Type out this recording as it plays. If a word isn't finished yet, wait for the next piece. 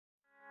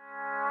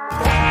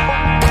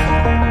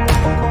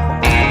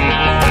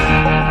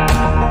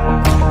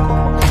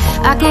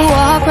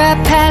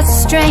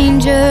past a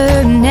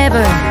stranger,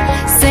 never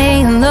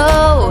say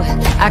hello.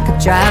 I could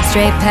drive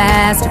straight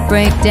past a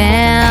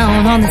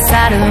breakdown on the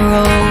side of the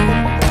road.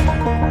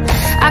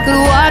 I could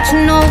watch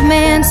an old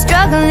man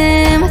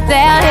struggling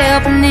without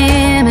helping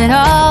him at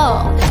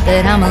all.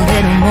 But I'm a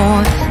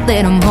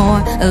little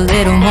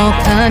more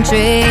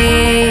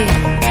country.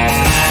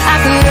 I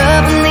could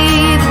up and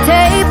leave the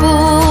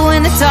table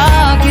when the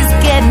talk is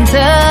getting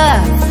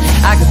tough.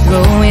 I could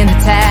throw in the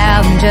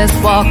towel and just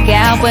walk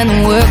out when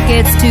the work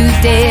gets too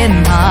dead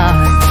and hard.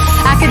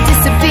 I could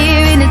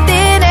disappear in the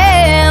thin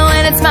air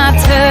when it's my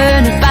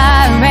turn to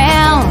fire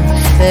around.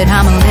 But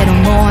I'm a little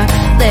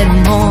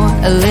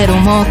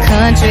more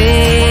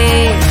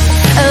country.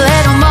 A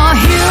little more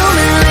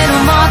human, a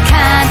little more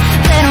kind,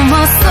 a little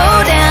more slow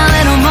down, a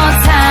little more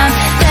time,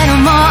 a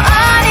little more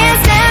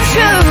honest and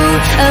true.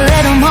 A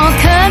little more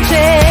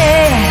country,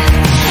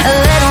 a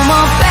little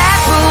more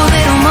backward, a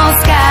little more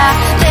sky,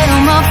 a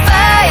little more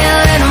fire,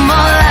 a little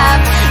more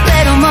life, a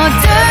little more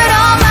dirt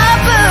on my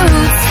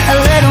boots. A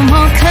little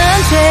more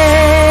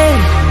country.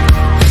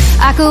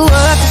 I could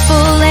work a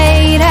full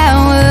 8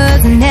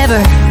 hours and never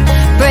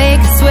break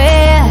a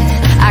sweat.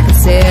 I could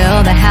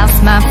sell the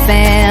house my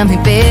family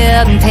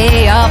built and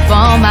pay off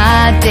all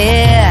my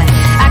debt.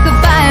 I could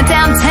buy a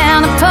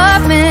downtown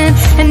apartment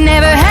and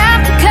never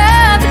have to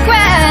cut the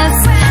grass.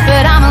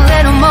 But I'm a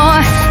little more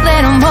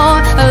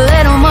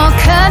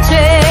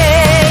country.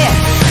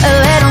 A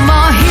little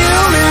more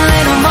human, a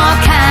little more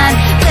kind, a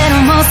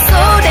little more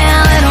slow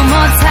down, a little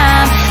more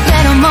time, a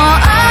little more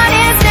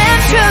honest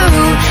and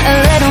true. A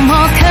little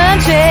more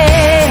country,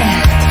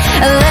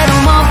 a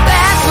little more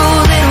backward, a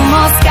little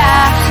more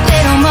sky, a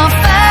little more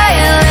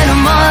fire, a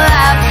little more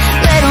life, a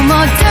little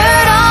more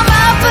dirt on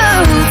my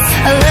boots.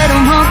 A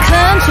little more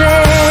country.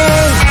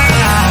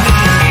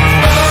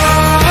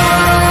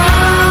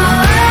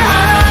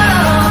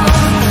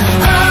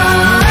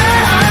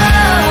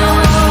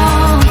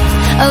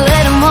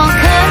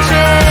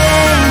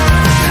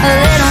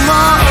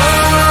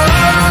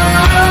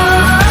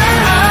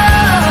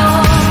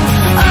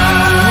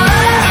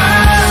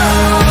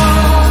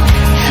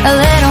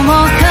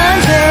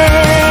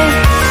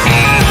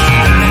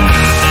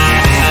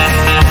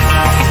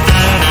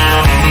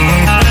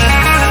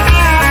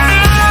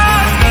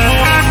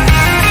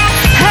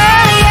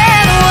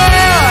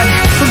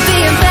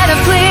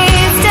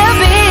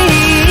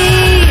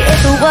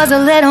 A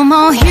little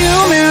more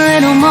human, a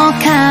little more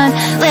kind, a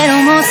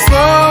little more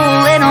slow,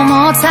 a little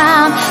more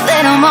time, a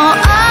little more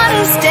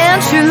honest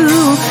and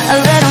true. A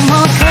little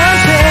more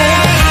country.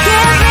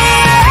 Give me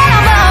a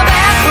little more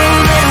backward, a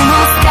little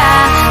more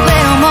sky, a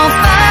little more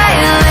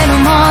fire, a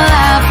little more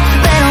life, a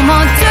little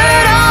more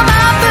dirt on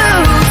my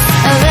boots.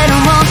 A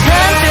little more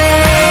country.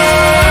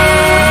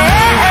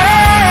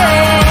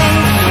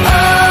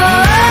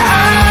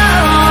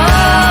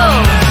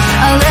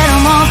 A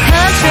little more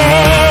country.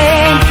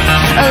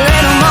 A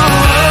little more.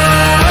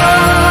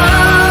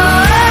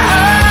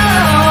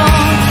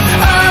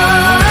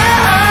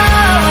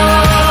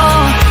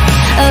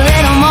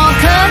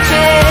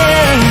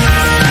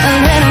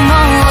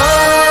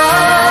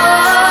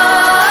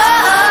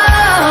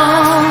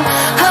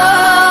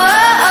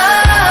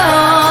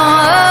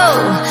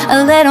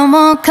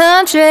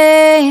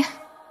 Country.